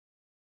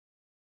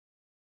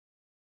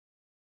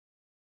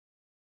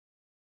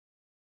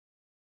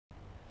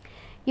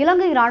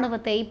இலங்கை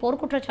ராணுவத்தை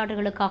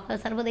போர்க்குற்றச்சாட்டுகளுக்காக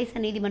சர்வதேச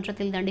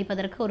நீதிமன்றத்தில்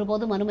தண்டிப்பதற்கு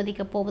ஒருபோதும்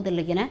அனுமதிக்கப்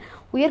போவதில்லை என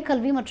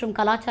உயர்கல்வி மற்றும்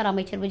கலாச்சார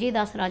அமைச்சர்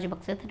விஜயதாச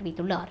ராஜபக்ச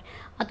தெரிவித்துள்ளார்.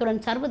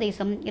 அத்துடன்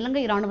சர்வதேசம்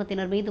இலங்கை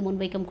ராணுவத்தினர் மீது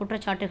முன்வைக்கும்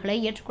குற்றச்சாட்டுகளை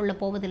ஏற்றுக்கொள்ளப்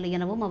போவதில்லை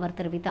எனவும் அவர்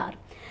தெரிவித்தார்.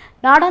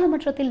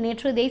 நாடாளுமன்றத்தில்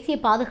நேற்று தேசிய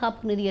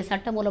பாதுகாப்பு நிதிய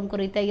சட்டமூலம்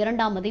குறித்த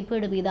 2ஆம்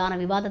மதிப்பீடு மீதான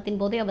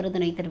விவாதத்தின் போதே அவர்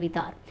இதனை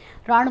தெரிவித்தார்.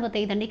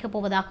 ராணுவத்தை தண்டிக்கப்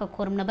போவதாக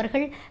கூறும்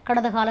நபர்கள்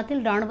கடந்த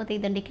காலத்தில் ராணுவத்தை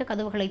தண்டிக்க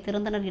கதவுகளை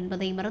திறந்தனர்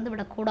என்பதை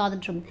மறந்துவிடக் கூடாது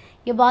என்றும்,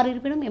 எவ்வாறு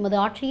இருப்பினும் எமது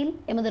ஆட்சியில்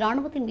எமது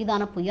ராணுவத்தின்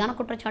மீதான பொய்யான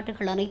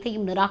குற்றச்சாட்டுகள்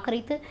அனைத்தையும்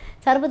நிராகரித்து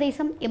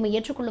சர்வதேசம் எம்மை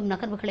ஏற்றுக்கொள்ளும்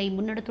நகர்வுகளை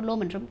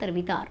முன்னெடுத்துள்ளோம் என்றும்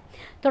தெரிவித்தார்.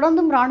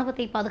 தொடர்ந்தும்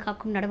ராணுவத்தை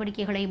பாதுகாக்கும்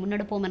நடவடிக்கைகளை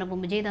முன்னெடுப்போம்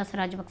எனவும் விஜயதாச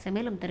ராஜபக்ச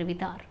மேலும்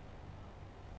தெரிவித்தார்.